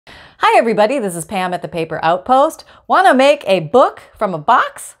Hi everybody, this is Pam at the Paper Outpost. Want to make a book from a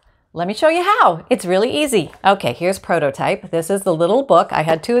box? Let me show you how. It's really easy. Okay, here's prototype. This is the little book. I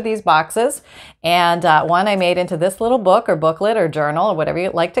had two of these boxes, and one I made into this little book or booklet or journal or whatever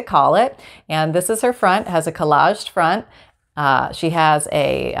you'd like to call it. And this is her front. It has a collaged front. She has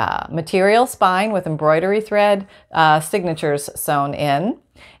a material spine with embroidery thread signatures sewn in.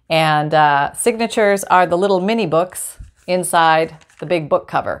 And signatures are the little mini books inside the big book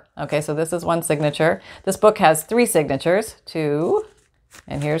cover. Okay, so this is one signature. This book has 3 signatures, 2,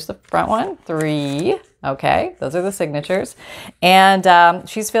 and here's the front one, 3. Okay, those are the signatures. And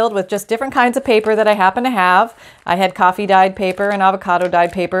she's filled with just different kinds of paper that I happen to have. I had coffee dyed paper and avocado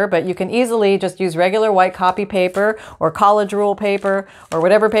dyed paper, but you can easily just use regular white copy paper or college rule paper or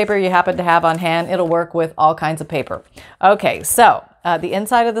whatever paper you happen to have on hand. It'll work with all kinds of paper. Okay, so the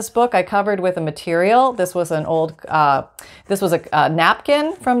inside of this book I covered with a material. This was an old, this was a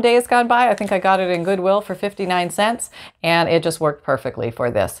napkin from days gone by. I think I got it in Goodwill for 59 cents, and it just worked perfectly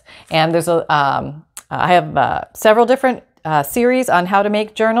for this. And there's a, I have several different series on how to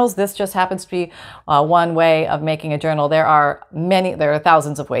make journals. This just happens to be one way of making a journal. There are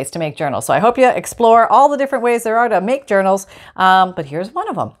thousands of ways to make journals. So I hope you explore all the different ways there are to make journals, but here's one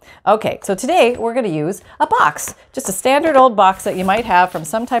of them. Okay, so today we're going to use a box, just a standard old box that you might have from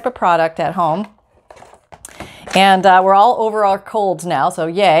some type of product at home. And we're all over our colds now, so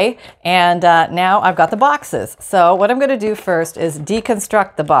yay. And now I've got the boxes. So what I'm going to do first is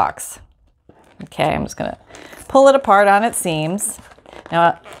deconstruct the box. Okay, I'm just going to pull it apart on its seams.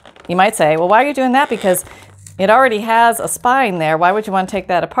 Now, you might say, well, why are you doing that? Because it already has a spine there. Why would you want to take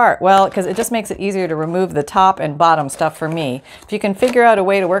that apart? Well, because it just makes it easier to remove the top and bottom stuff for me. If you can figure out a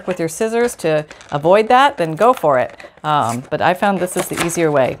way to work with your scissors to avoid that, then go for it. But I found this is the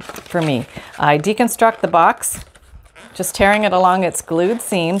easier way for me. I deconstruct the box, just tearing it along its glued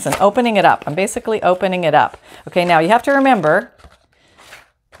seams and opening it up. I'm basically opening it up. Okay, now you have to remember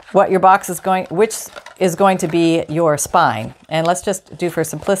what your box is which is going to be your spine. And let's just do, for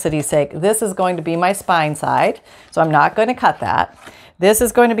simplicity's sake, this is going to be my spine side. So I'm not going to cut that. This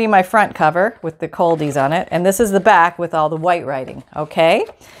is going to be my front cover with the coldies on it. And this is the back with all the white writing. Okay.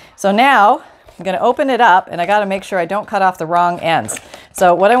 So now I'm going to open it up, and I got to make sure I don't cut off the wrong ends.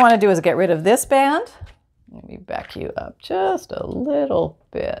 So what I want to do is get rid of this band. Let me back you up just a little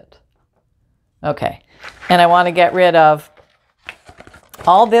bit. Okay. And I want to get rid of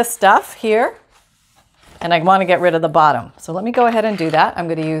all this stuff here, and I want to get rid of the bottom. So let me go ahead and do that. I'm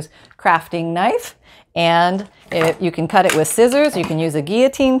going to use crafting knife, and you can cut it with scissors. You can use a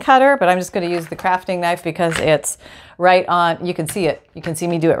guillotine cutter, but I'm just going to use the crafting knife because it's right on. You can see it. You can see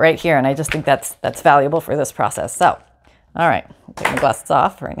me do it right here, and I just think that's valuable for this process. So, all right, I'll take my busts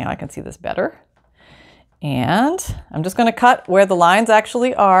off. Right now I can see this better. And I'm just going to cut where the lines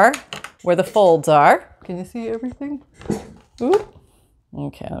actually are, where the folds are. Can you see everything? Oop.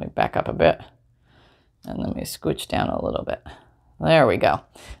 Okay, let me back up a bit, and let me scooch down a little bit. There we go.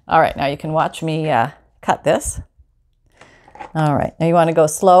 All right, now you can watch me cut this. All right, now you want to go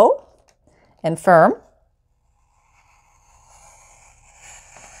slow and firm.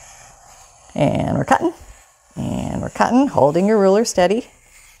 And we're cutting, holding your ruler steady.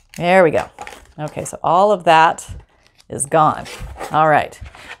 There we go. Okay, so all of that is gone. All right,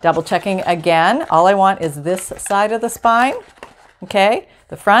 double checking again. All I want is this side of the spine. Okay,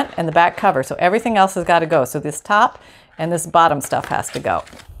 the front and the back cover. So everything else has got to go. So this top and this bottom stuff has to go.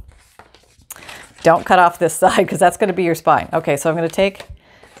 Don't cut off this side because that's going to be your spine. Okay, so I'm going to take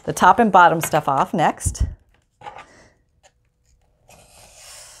the top and bottom stuff off next.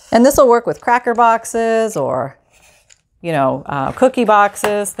 And this will work with cracker boxes or, you know, cookie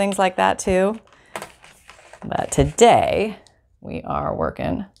boxes, things like that too. But today we are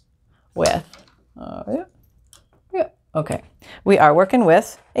working with, okay. We are working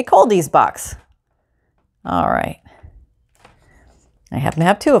with a coldies box. All right. I happen to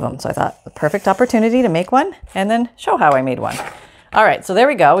have 2 of them, so I thought the perfect opportunity to make one and then show how I made one. All right, so there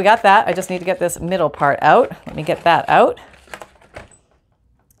we go. We got that. I just need to get this middle part out. Let me get that out.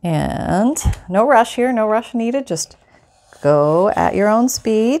 And no rush here, no rush needed. Just go at your own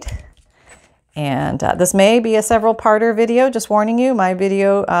speed. And this may be a several-parter video, just warning you. My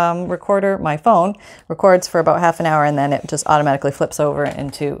video recorder, my phone, records for about half an hour, and then it just automatically flips over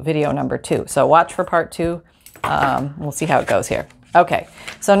into video number 2. So watch for part 2. We'll see how it goes here. Okay,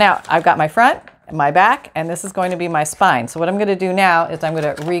 so now I've got my front, my back, and this is going to be my spine. So what I'm going to do now is I'm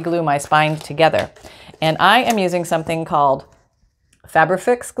going to re-glue my spine together. And I am using something called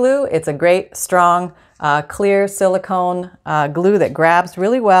Fabrifix glue. It's a great, strong, clear silicone glue that grabs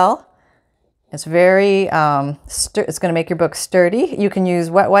really well. It's very, it's going to make your book sturdy. You can use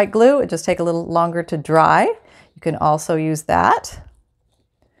wet white glue. It just takes a little longer to dry. You can also use that.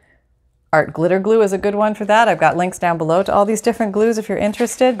 Art glitter glue is a good one for that. I've got links down below to all these different glues if you're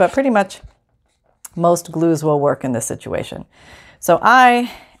interested, but pretty much most glues will work in this situation. So I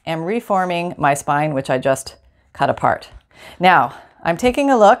am reforming my spine, which I just cut apart. Now, I'm taking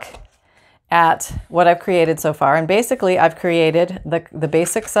a look at what I've created so far, and basically I've created the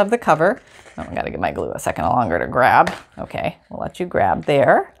basics of the cover. Oh, I gotta give my glue a second longer to grab. Okay, we'll let you grab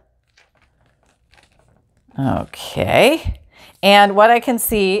there. Okay, and what I can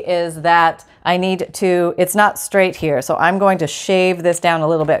see is that I need to, it's not straight here, so I'm going to shave this down a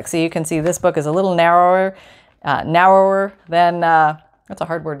little bit. So you can see this book is a little narrower than, that's a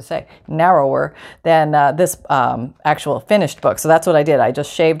hard word to say, narrower than this actual finished book. So that's what I did. I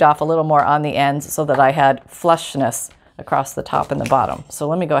just shaved off a little more on the ends so that I had flushness across the top and the bottom. So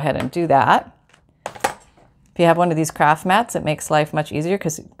let me go ahead and do that. If you have one of these craft mats, it makes life much easier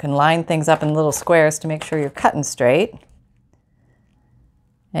because you can line things up in little squares to make sure you're cutting straight.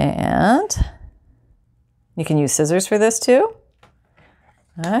 And you can use scissors for this too.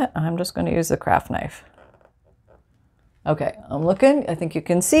 I'm just going to use the craft knife. Okay, I'm looking. I think you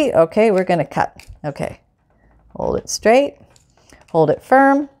can see. Okay, we're going to cut. Okay, hold it straight, hold it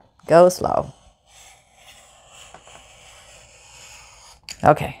firm, go slow.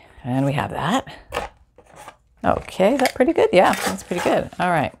 Okay, and we have that. Okay, that's pretty good. Yeah, that's pretty good. All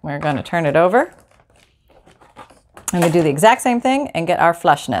right, we're going to turn it over. I'm going to do the exact same thing and get our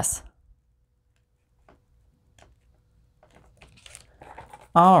flushness.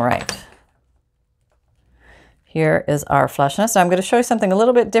 All right. Here is our flushness. So I'm going to show you something a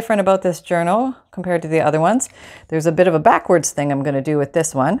little bit different about this journal compared to the other ones. There's a bit of a backwards thing I'm going to do with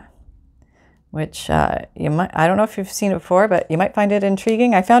this one, which you might, I don't know if you've seen it before, but you might find it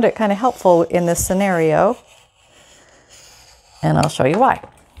intriguing. I found it kind of helpful in this scenario, and I'll show you why.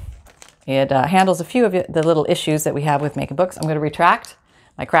 It handles a few of the little issues that we have with making books. I'm going to retract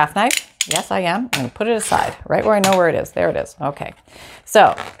my craft knife. Yes, I am. I'm going to put it aside right where I know where it is. There it is. Okay.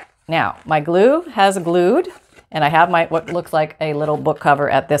 So now my glue has glued, and I have my what looks like a little book cover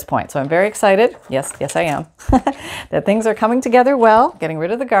at this point. So I'm very excited. Yes, I am. That things are coming together well. Getting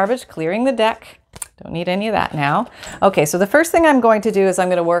rid of the garbage, clearing the deck. Don't need any of that now. Okay, so the first thing I'm going to do is I'm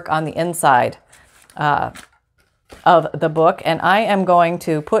going to work on the inside of the book, and I am going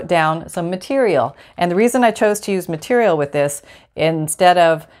to put down some material. And the reason I chose to use material with this instead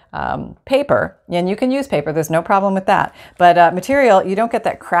of paper, and you can use paper, there's no problem with that, but material, you don't get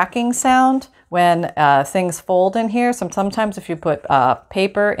that cracking sound when things fold in here. Sometimes if you put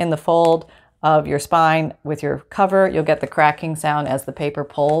paper in the fold of your spine with your cover, you'll get the cracking sound as the paper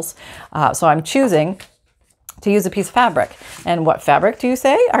pulls. So I'm choosing to use a piece of fabric. And what fabric do you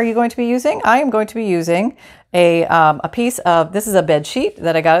say are you going to be using? I am going to be using a piece of, this is a bed sheet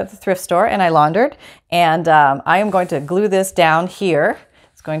that I got at the thrift store and I laundered, and I am going to glue this down here.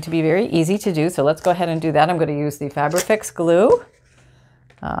 It's going to be very easy to do, so let's go ahead and do that. I'm going to use the Fabrifix glue.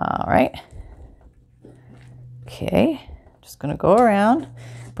 All right. Okay, just going to go around,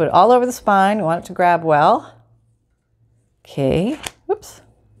 put it all over the spine. We want it to grab well. Okay, whoops.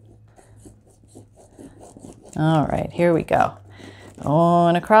 All right, here we go.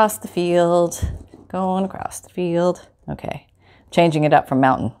 Going across the field, going across the field. Okay, changing it up from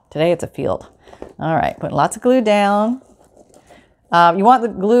mountain. Today it's a field. All right, putting lots of glue down. You want the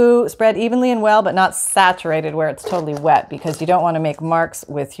glue spread evenly and well, but not saturated where it's totally wet, because you don't want to make marks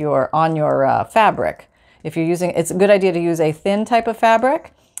with on your fabric. If you're using, it's a good idea to use a thin type of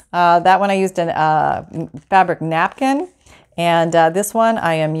fabric. That one I used a fabric napkin. And this one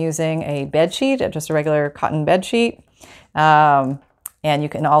I am using a bed sheet, just a regular cotton bed sheet. And you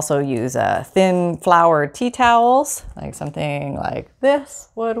can also use thin flowered tea towels, like something like this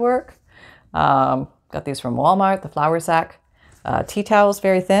would work. Got these from Walmart, the flour sack tea towels,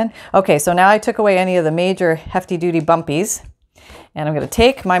 very thin. Okay, so now I took away any of the major hefty duty bumpies. And I'm going to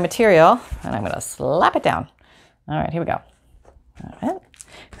take my material and I'm going to slap it down. All right, here we go. All right.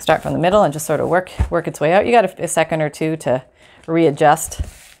 Start from the middle and just sort of work its way out. You got a second or two to readjust.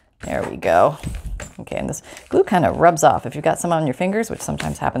 There we go. Okay, and this glue kind of rubs off if you've got some on your fingers, which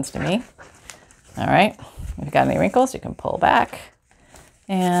sometimes happens to me. All right, if you've got any wrinkles, you can pull back.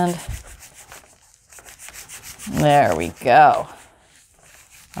 And there we go.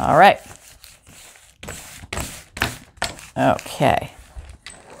 All right. Okay.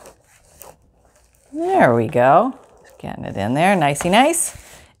 There we go. Just getting it in there, nicey nice.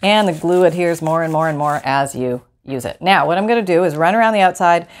 And the glue adheres more and more and more as you use it. Now, what I'm going to do is run around the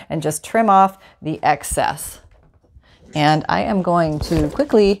outside and just trim off the excess. And I am going to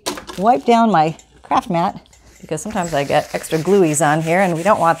quickly wipe down my craft mat because sometimes I get extra glueies on here and we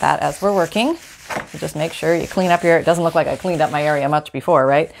don't want that as we're working. So just make sure you clean up it doesn't look like I cleaned up my area much before,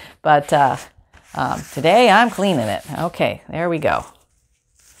 right? But today I'm cleaning it. Okay, there we go.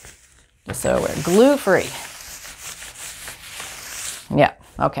 Just so we're glue free. Yeah,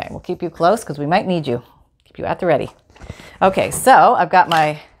 okay, we'll keep you close because we might need you. Keep you at the ready. Okay, so I've got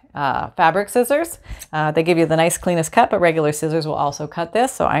my fabric scissors. They give you the nice cleanest cut, but regular scissors will also cut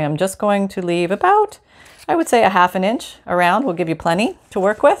this. So I am just going to leave about, I would say, a ½ inch around will give you plenty to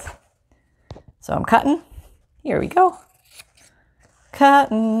work with. So I'm cutting. Here we go.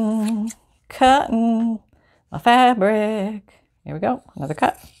 Cutting my fabric. Here we go, another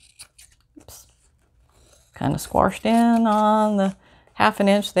cut. Oops. Kind of squashed in on the ½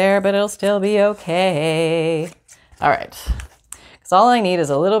 inch there, but it'll still be okay. All right. So all I need is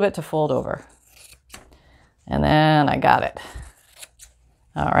a little bit to fold over. And then I got it.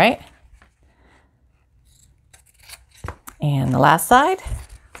 All right. And the last side.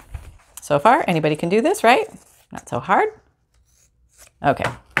 So far, anybody can do this, right? Not so hard. Okay.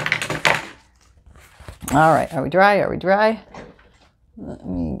 All right, are we dry? Are we dry? Let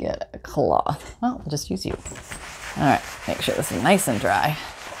me get a cloth. Well, I'll just use you. All right, make sure this is nice and dry.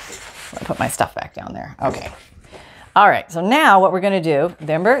 I'll put my stuff back down there. Okay. All right, so now what we're going to do,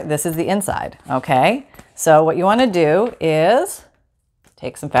 remember, this is the inside, okay? So what you want to do is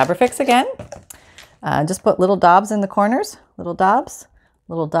take some Fabrifix again. Just put little daubs in the corners, little daubs,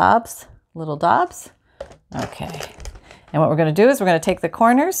 little daubs, little daubs. Okay. And what we're going to do is we're going to take the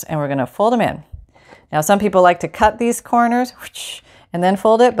corners and we're going to fold them in. Now, some people like to cut these corners and then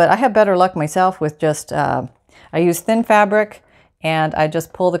fold it, but I have better luck myself with just, I use thin fabric and I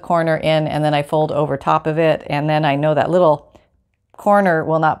just pull the corner in and then I fold over top of it. And then I know that little corner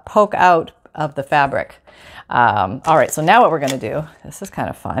will not poke out of the fabric. All right, so now what we're going to do, this is kind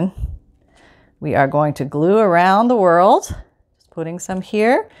of fun. We are going to glue around the world, just putting some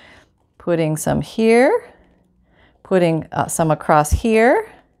here, putting some here, putting some across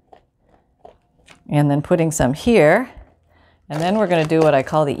here, and then putting some here. And then we're going to do what I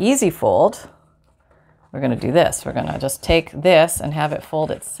call the easy fold. We're going to do this. We're going to just take this and have it fold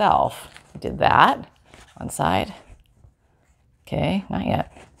itself. We did that. One side. Okay, not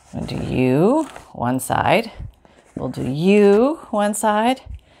yet. I'm going to do you, one side. We'll do you, one side.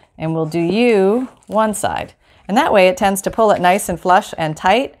 And we'll do you, one side. And that way it tends to pull it nice and flush and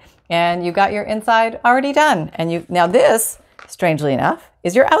tight. And you got your inside already done. And now this, strangely enough,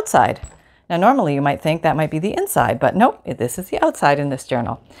 is your outside. Now normally you might think that might be the inside, but nope, this is the outside in this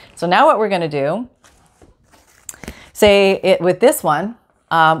journal. So now what we're going to do, say it with this one,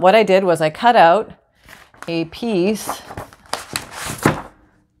 what I did was I cut out a piece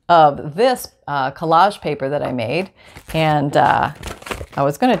of this collage paper that I made. And I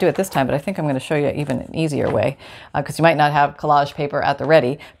was going to do it this time, but I think I'm going to show you even an easier way because you might not have collage paper at the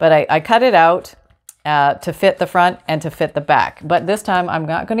ready. But I cut it out to fit the front and to fit the back. But this time I'm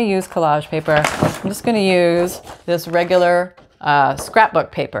not going to use collage paper. I'm just going to use this regular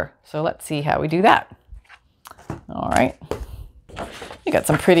scrapbook paper. So let's see how we do that. All right. You got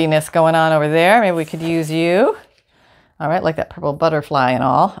some prettiness going on over there. Maybe we could use you. All right, like that purple butterfly and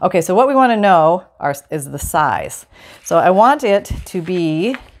all. Okay, so what we want to know is the size. So I want it to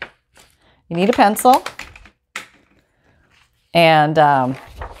be, you need a pencil. And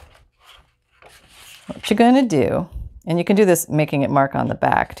what you're going to do, and you can do this making it mark on the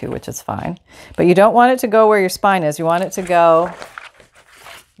back too, which is fine. But you don't want it to go where your spine is. You want it to go,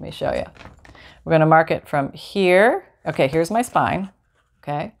 let me show you. We're going to mark it from here. Okay, here's my spine.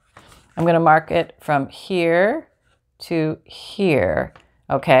 Okay. I'm going to mark it from here to here.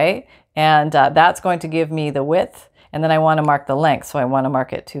 Okay. And that's going to give me the width. And then I want to mark the length. So I want to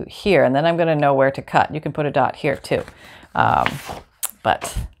mark it to here. And then I'm going to know where to cut. You can put a dot here too.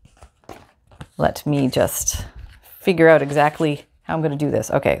 But let me just figure out exactly how I'm going to do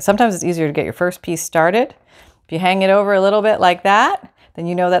this. Okay. Sometimes it's easier to get your first piece started. If you hang it over a little bit like that, then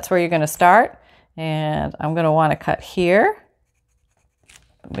you know that's where you're going to start. And I'm going to want to cut here.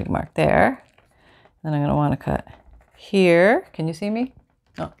 A big mark there. Then I'm going to want to cut here. Can you see me?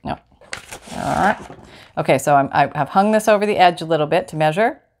 No, no. All right. Okay, so I've hung this over the edge a little bit to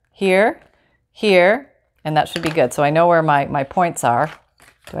measure. Here, here, and that should be good. So I know where my points are.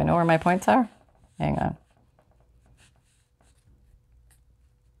 Do I know where my points are? Hang on.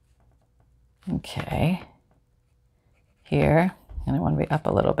 Okay. Here, and I want to be up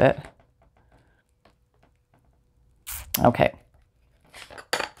a little bit. Okay.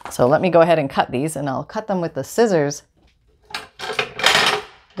 So let me go ahead and cut these, and I'll cut them with the scissors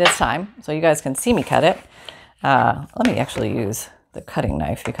this time so you guys can see me cut it. Let me actually use the cutting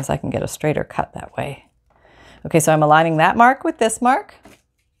knife because I can get a straighter cut that way. Okay, so I'm aligning that mark with this mark.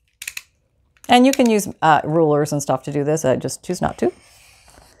 And you can use rulers and stuff to do this. I just choose not to.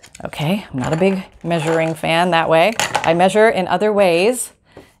 Okay, I'm not a big measuring fan that way. I measure in other ways,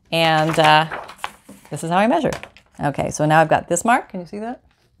 and this is how I measure. Okay, so now I've got this mark. Can you see that?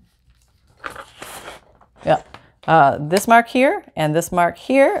 Yeah. This mark here and this mark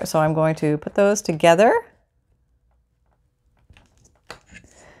here. So I'm going to put those together. I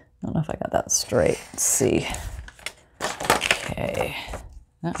don't know if I got that straight. Let's see. Okay.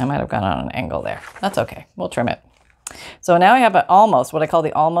 I might have gone on an angle there. That's okay. We'll trim it. So now I have an almost, what I call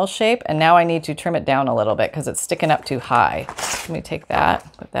the almost shape, and now I need to trim it down a little bit because it's sticking up too high. Let me take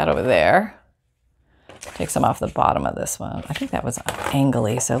that, put that over there. Take some off the bottom of this one. I think that was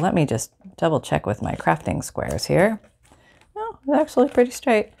angly, so let me just double check with my crafting squares here. Oh, it's actually pretty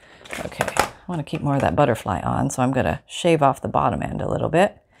straight. Okay, I want to keep more of that butterfly on, so I'm going to shave off the bottom end a little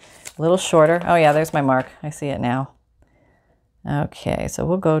bit. A little shorter. Oh yeah, there's my mark. I see it now. Okay, so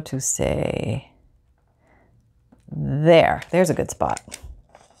we'll go to, say, there. There's a good spot.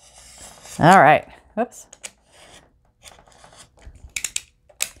 All right. Whoops.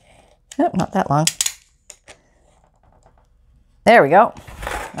 Nope, not that long. There we go.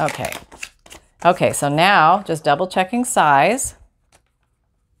 Okay. Okay, so now just double checking size.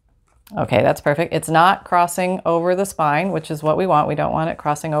 Okay, that's perfect. It's not crossing over the spine, which is what we want. We don't want it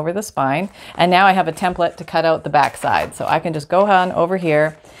crossing over the spine. And now I have a template to cut out the back side. So I can just go on over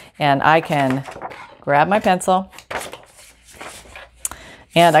here and I can grab my pencil.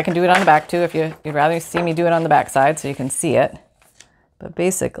 And I can do it on the back too if you'd rather see me do it on the back side so you can see it. But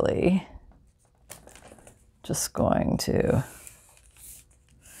basically, just going to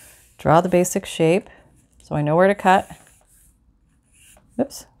draw the basic shape so I know where to cut.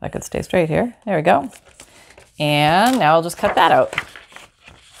 Oops, if I could stay straight here. There we go. And now I'll just cut that out.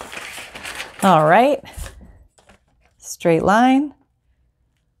 All right. Straight line.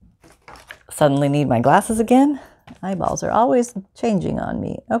 Suddenly need my glasses again. Eyeballs are always changing on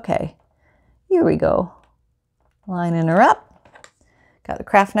me. Okay, here we go. Lining her up. Got the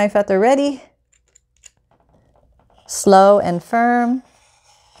craft knife at the ready. Slow and firm.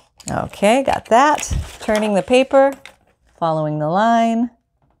 Okay, got that. Turning the paper. Following the line,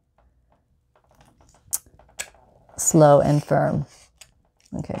 slow and firm.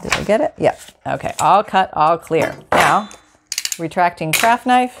 Okay, did I get it? Yep. Okay, all cut, all clear. Now, retracting craft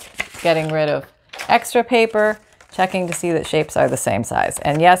knife, getting rid of extra paper, checking to see that shapes are the same size.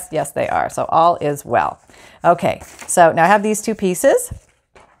 And yes, yes, they are. So all is well. Okay, so now I have these two pieces.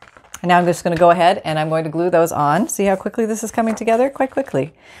 And now I'm just going to go ahead and I'm going to glue those on. See how quickly this is coming together? Quite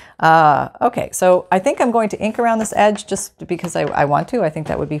quickly. Okay, so I think I'm going to ink around this edge just because I want to. I think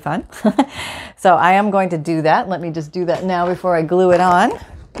that would be fun. So I am going to do that. Let me just do that now before I glue it on.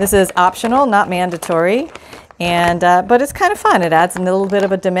 This is optional, not mandatory. And but it's kind of fun. It adds a little bit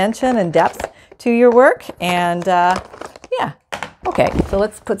of a dimension and depth to your work. And yeah, okay, so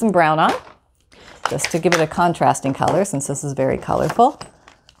let's put some brown on just to give it a contrasting color since this is very colorful.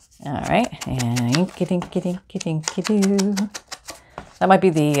 All right, and inky dinky dinky dinky doo. That might be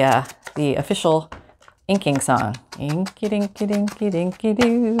the official inking song. Inky dinky dinky dinky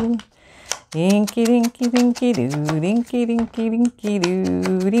doo. Inky dinky dinky doo. Dinky dinky dinky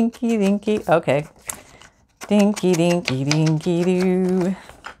doo. Dinky dinky. Okay. Dinky dinky dinky doo.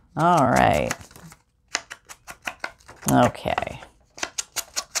 All right. Okay.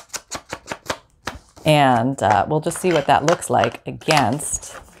 And we'll just see what that looks like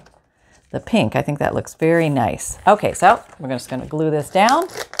against the pink. I think that looks very nice. Okay, so we're just going to glue this down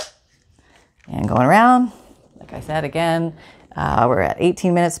and going around. Like I said, again, we're at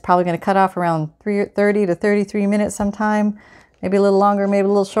 18 minutes, probably going to cut off around 30 to 33 minutes sometime, maybe a little longer, maybe a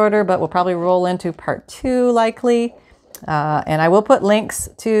little shorter, but we'll probably roll into part 2 likely. And I will put links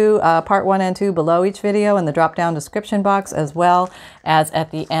to part 1 and 2 below each video in the drop down description box as well as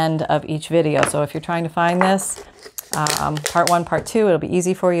at the end of each video. So if you're trying to find this, part 1, part 2, it'll be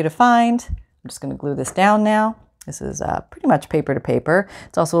easy for you to find. I'm just going to glue this down now. This is pretty much paper to paper.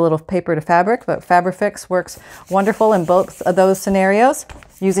 It's also a little paper to fabric, but Fabrifix works wonderful in both of those scenarios.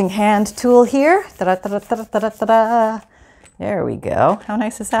 Using hand tool here. There we go. How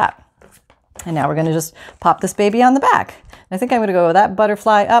nice is that? And now we're going to just pop this baby on the back. I think I'm going to go with that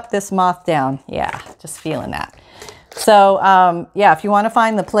butterfly up, this moth down. Yeah, just feeling that. So yeah, if you want to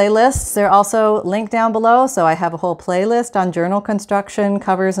find the playlists, they're also linked down below. So I have a whole playlist on journal construction,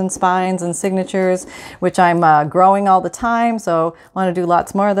 covers and spines and signatures, which I'm growing all the time. So I want to do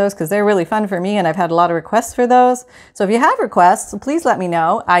lots more of those because they're really fun for me, and I've had a lot of requests for those. So if you have requests, please let me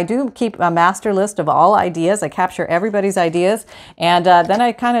know. I do keep a master list of all ideas. I capture everybody's ideas, and then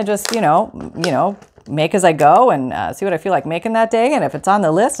I kind of just, you know, make as I go and see what I feel like making that day. And if it's on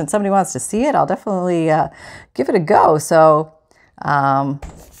the list and somebody wants to see it, I'll definitely give it a go. So,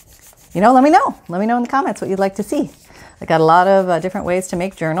 you know, let me know. Let me know in the comments what you'd like to see. I got a lot of different ways to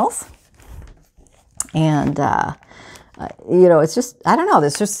make journals. And, you know, it's just, I don't know,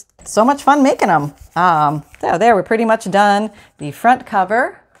 there's just so much fun making them. So there, we're pretty much done the front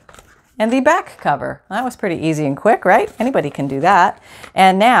cover and the back cover. That was pretty easy and quick, right? Anybody can do that.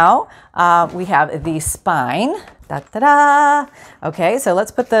 And now we have the spine. Da-da-da. Okay, so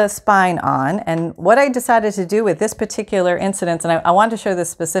let's put the spine on. And what I decided to do with this particular incident, and I wanted to show this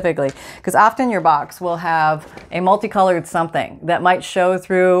specifically, because often your box will have a multicolored something that might show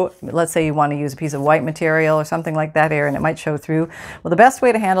through. Let's say you want to use a piece of white material or something like that here, and it might show through. Well, the best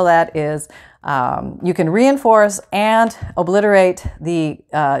way to handle that is you can reinforce and obliterate the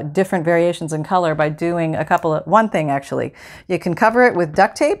different variations in color by doing one thing actually. You can cover it with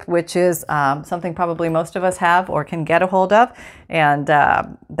duct tape, which is something probably most of us have or can get a hold of, and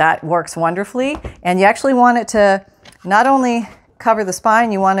that works wonderfully. And you actually want it to not only cover the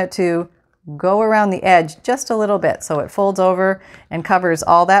spine, you want it to go around the edge just a little bit so it folds over and covers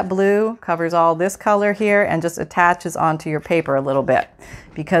all that blue, covers all this color here, and just attaches onto your paper a little bit,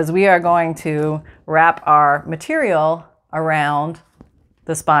 because we are going to wrap our material around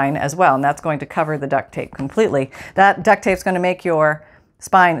the spine as well, and that's going to cover the duct tape completely. That duct tape is going to make your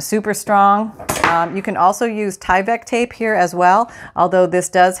spine super strong. You can also use Tyvek tape here as well, although this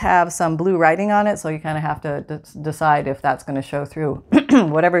does have some blue writing on it, so you kind of have to decide if that's going to show through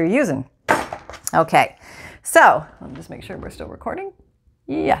whatever you're using. Okay, so let me just make sure we're still recording.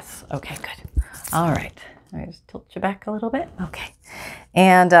 Yes, okay, good. All right, let me just tilt you back a little bit. Okay,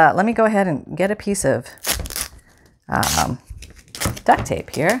 and let me go ahead and get a piece of duct tape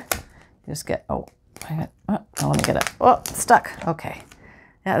here. Just get, let me get it. Oh, stuck. Okay.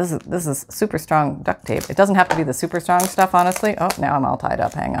 Yeah, this is super strong duct tape. It doesn't have to be the super strong stuff, honestly. Oh, now I'm all tied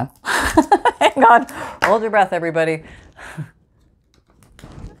up. Hang on. Hang on. Hold your breath, everybody.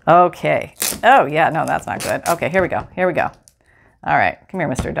 Okay. Oh, yeah, no, that's not good. Okay, here we go. Here we go. All right. Come here,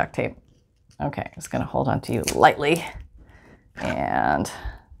 Mr. Duct Tape. Okay, just going to hold on to you lightly. And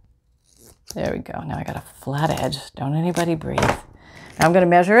there we go. Now I got a flat edge. Don't anybody breathe. Now I'm going to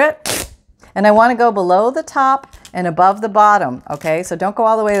measure it. And I want to go below the top and above the bottom, okay? So don't go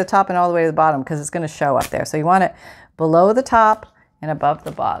all the way to the top and all the way to the bottom, because it's going to show up there. So you want it below the top and above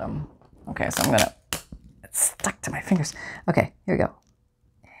the bottom. Okay, so I'm going to, it's stuck to my fingers. Okay, here we go.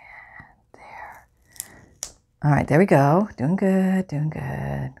 And there. All right, there we go. Doing good, doing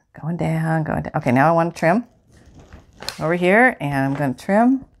good. Going down, going down. Okay, now I want to trim over here, and I'm going to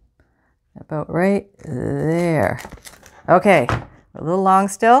trim about right there. Okay, a little long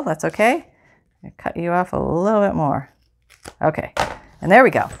still, that's okay. I'm gonna cut you off a little bit more. Okay, and there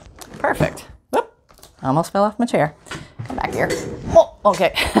we go. Perfect. Whoop, almost fell off my chair. Come back here. Oh,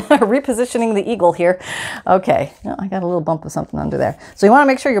 okay, repositioning the eagle here. Okay, oh, I got a little bump of something under there. So you wanna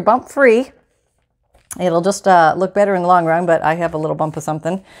make sure you're bump free. It'll just look better in the long run, but I have a little bump of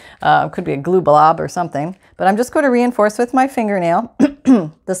something. Could be a glue blob or something. But I'm just going to reinforce with my fingernail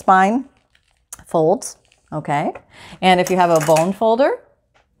the spine folds, okay? And if you have a bone folder,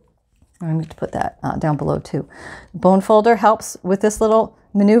 I need to put that down below too. Bone folder helps with this little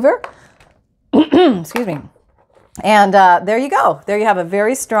maneuver. Excuse me. And there you go. There you have a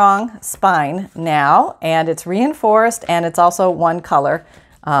very strong spine now, and it's reinforced, and it's also one color,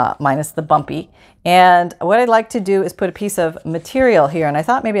 minus the bumpy. And what I'd like to do is put a piece of material here, and I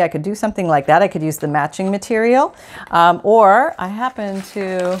thought maybe I could do something like that. I could use the matching material, or I happen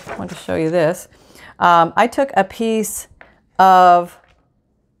to want to show you this. I took a piece of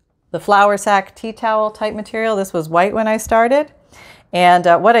the flour sack tea towel type material. This was white when I started. And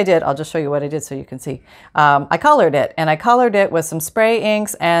what I did, I'll just show you what I did so you can see. I colored it, and I colored it with some spray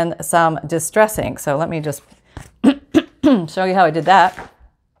inks and some distress ink. So let me just show you how I did that.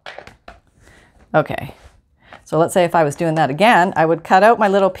 Okay, so let's say if I was doing that again, I would cut out my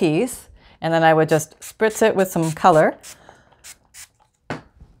little piece, and then I would just spritz it with some color.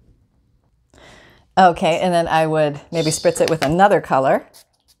 Okay, and then I would maybe spritz it with another color.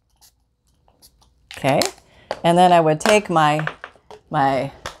 Okay, and then I would take my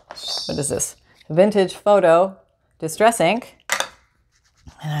what is this? Vintage Photo distress ink,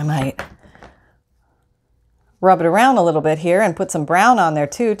 and I might rub it around a little bit here and put some brown on there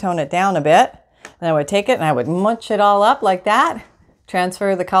too, tone it down a bit. Then I would take it and I would munch it all up like that.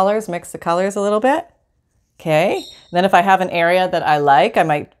 Transfer the colors, mix the colors a little bit. Okay. Then if I have an area that I like, I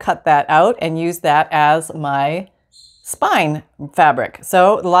might cut that out and use that as my spine fabric.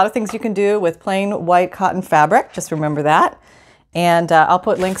 So a lot of things you can do with plain white cotton fabric. Just remember that. And I'll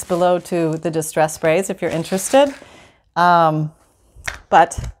put links below to the distress sprays if you're interested.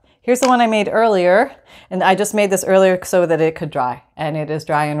 But here's the one I made earlier. And I just made this earlier so that it could dry. And it is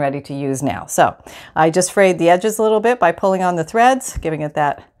dry and ready to use now. So I just frayed the edges a little bit by pulling on the threads, giving it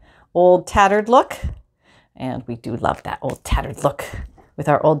that old tattered look. And we do love that old tattered look with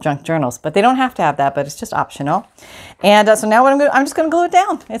our old junk journals. But they don't have to have that, but it's just optional. And so now what I'm just going to glue it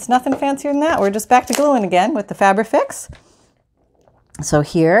down. It's nothing fancier than that. We're just back to gluing again with the Fabrifix. So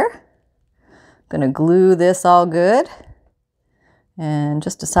here, I'm going to glue this all good and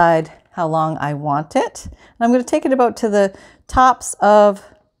just decide how long I want it. And I'm going to take it about to the tops of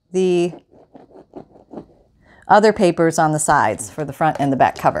the other papers on the sides for the front and the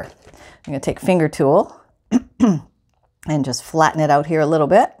back cover. I'm going to take finger tool and just flatten it out here a little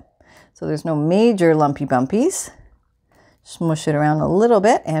bit so there's no major lumpy bumpies. Smush it around a little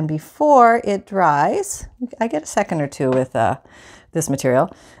bit, and before it dries, I get a second or two with this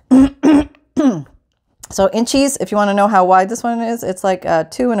material. So inchies, if you want to know how wide this one is, it's like 2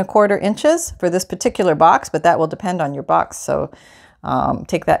 1/4 inches for this particular box, but that will depend on your box. So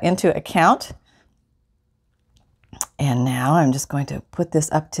take that into account. And now I'm just going to put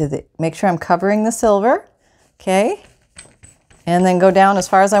this up to the, make sure I'm covering the silver. Okay. And then go down as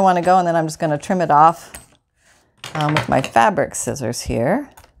far as I want to go. And then I'm just going to trim it off with my fabric scissors here.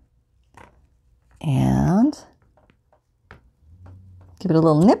 And give it a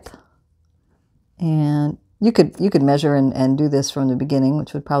little nip. And you could measure and do this from the beginning,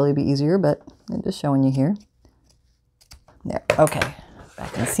 which would probably be easier, but I'm just showing you here. There, okay,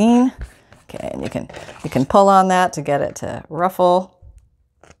 back in the scene. Okay, and you can pull on that to get it to ruffle.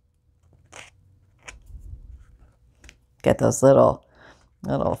 Get those little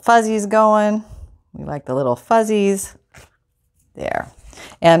fuzzies going. We like the little fuzzies. There.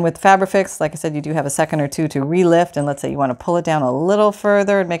 And with Fabrifix, like I said, you do have a second or two to relift. And let's say you want to pull it down a little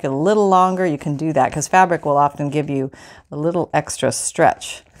further and make it a little longer. You can do that because fabric will often give you a little extra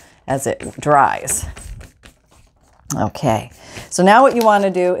stretch as it dries. Okay, so now what you want to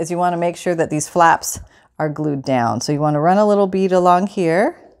do is you want to make sure that these flaps are glued down. So you want to run a little bead along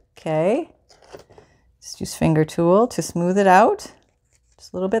here. Okay, just use finger tool to smooth it out.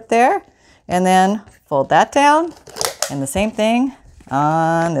 Just a little bit there. And then fold that down. And the same thing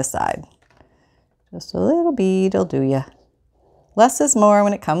on this side. Just a little bead will do ya. Less is more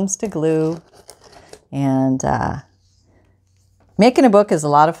when it comes to glue. And making a book is a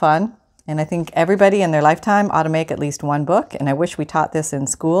lot of fun. And I think everybody in their lifetime ought to make at least one book. And I wish we taught this in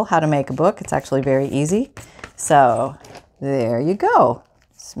school, how to make a book. It's actually very easy. So there you go.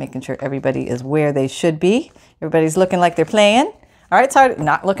 Just making sure everybody is where they should be. Everybody's looking like they're playing. All right, sorry,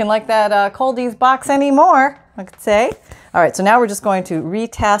 not looking like that Coldies box anymore, I could say. All right, so now we're just going to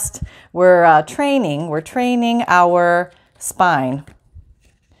retest. We're training our spine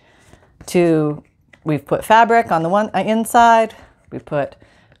to, we've put fabric on the one inside, we put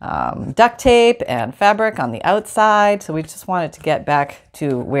duct tape and fabric on the outside. So we just wanted to get back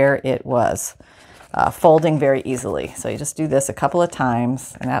to where it was folding very easily. So you just do this a couple of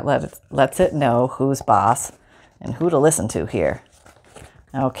times and that lets it know who's boss and who to listen to here.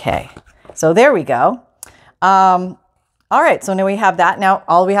 Okay, so there we go. All right, so now we have that. Now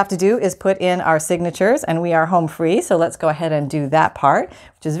all we have to do is put in our signatures and we are home free. So let's go ahead and do that part,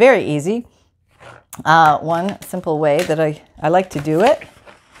 which is very easy. One simple way that I like to do it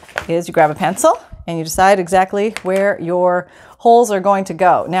is you grab a pencil and you decide exactly where your holes are going to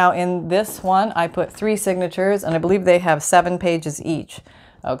go. Now in this one, I put 3 signatures and I believe they have 7 pages each.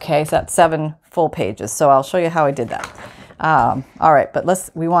 Okay, so that's 7 full pages. So I'll show you how I did that. All right, but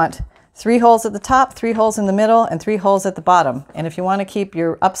we want 3 holes at the top, 3 holes in the middle, and 3 holes at the bottom. And if you want to keep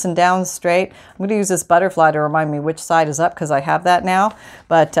your ups and downs straight, I'm going to use this butterfly to remind me which side is up because I have that now.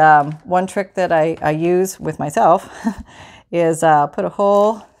 But one trick that I use with myself is put a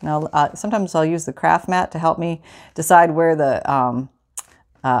hole. Now, sometimes I'll use the craft mat to help me decide where the,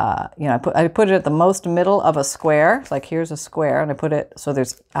 I put it at the most middle of a square. Like here's a square, and I put it so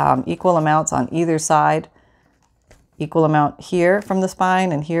there's equal amounts on either side. Equal amount here from the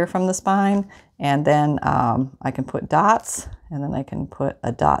spine and here from the spine. And then I can put dots, and then I can put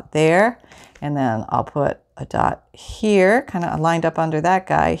a dot there. And then I'll put a dot here, kind of lined up under that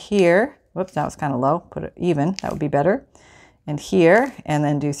guy here. Whoops, that was kind of low. Put it even, that would be better. And here, and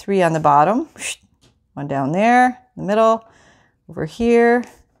then do 3 on the bottom. one down there, in the middle, over here,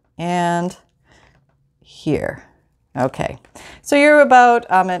 and here. Okay, so you're about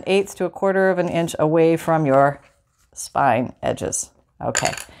 1/8 to 1/4 of an inch away from your spine edges.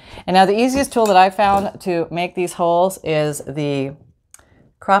 Okay, and now the easiest tool that I found to make these holes is the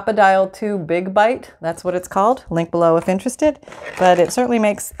Crocodile 2 Big Bite. That's what it's called. Link below if interested. But it certainly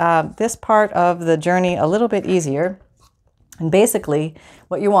makes this part of the journey a little bit easier. And basically,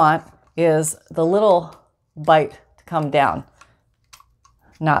 what you want is the little bite to come down,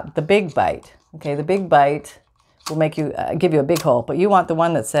 not the big bite. Okay, the big bite will make you give you a big hole, but you want the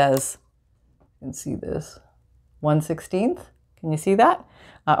one that says, you can see this, 1/16. Can you see that?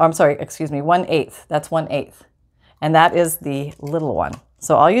 I'm sorry, excuse me, 1/8. That's 1/8. And that is the little one.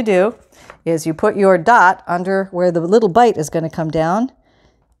 So all you do is you put your dot under where the little bite is going to come down,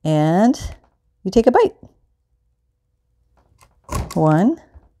 and you take a bite. 1,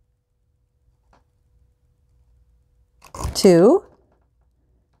 2,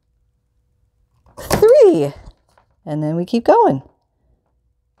 3. And then we keep going.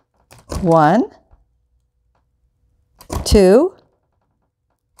 1, 2,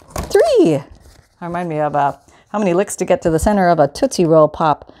 3. Remind me of how many licks to get to the center of a Tootsie Roll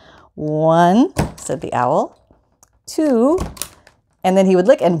Pop. 1, said the owl. 2, and then he would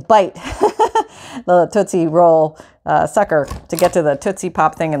lick and bite the Tootsie Roll sucker to get to the Tootsie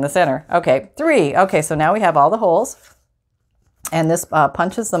Pop thing in the center. Okay, 3. Okay, so now we have all the holes. And this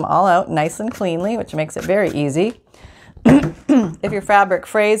punches them all out nice and cleanly, which makes it very easy. If your fabric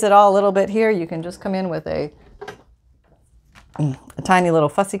frays at all a little bit here, you can just come in with a tiny little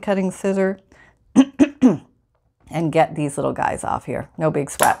fussy cutting scissor and get these little guys off here. No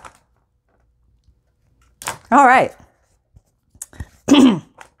big sweat. All right.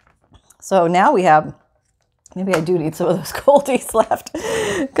 So now we have, maybe I do need some of those Goldies left.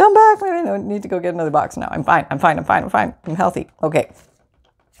 Come back. Maybe I don't need to go get another box now. I'm fine. I'm fine. I'm fine. I'm fine. I'm healthy. Okay.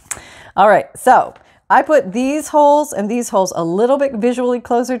 All right. So I put these holes and these holes a little bit visually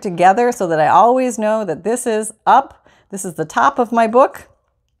closer together so that I always know that this is up. This is the top of my book.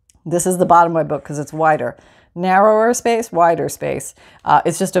 This is the bottom of my book because it's wider. Narrower space, wider space.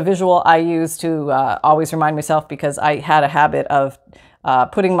 It's just a visual I use to always remind myself, because I had a habit of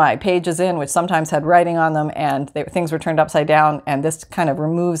putting my pages in, which sometimes had writing on them, and things were turned upside down, and this kind of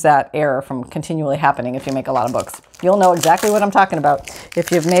removes that error from continually happening if you make a lot of books. You'll know exactly what I'm talking about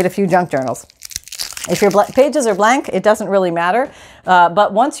if you've made a few junk journals. If your pages are blank, it doesn't really matter.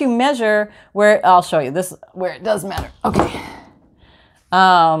 But once you measure where, I'll show you this, where it does matter. Okay.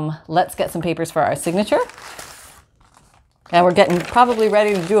 Let's get some papers for our signature. And we're getting probably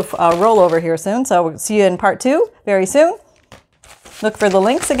ready to do a rollover here soon. So we'll see you in part 2 very soon. Look for the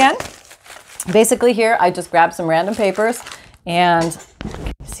links again. Basically here, I just grabbed some random papers and,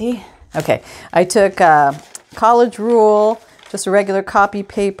 see? Okay. I took college rule, just a regular copy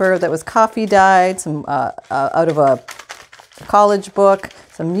paper that was coffee dyed, some out of a college book,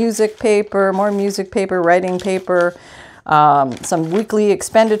 some music paper, more music paper, writing paper, some weekly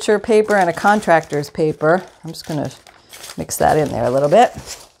expenditure paper, and a contractor's paper. I'm just going to mix that in there a little bit.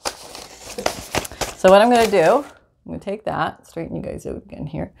 So what I'm going to do, I'm going to take that, straighten you guys out again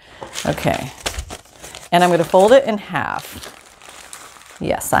here. Okay. And I'm going to fold it in half.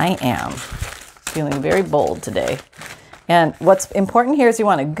 Yes, I am. Feeling very bold today. And what's important here is you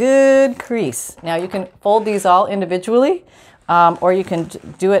want a good crease. Now you can fold these all individually, or you can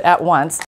do it at once.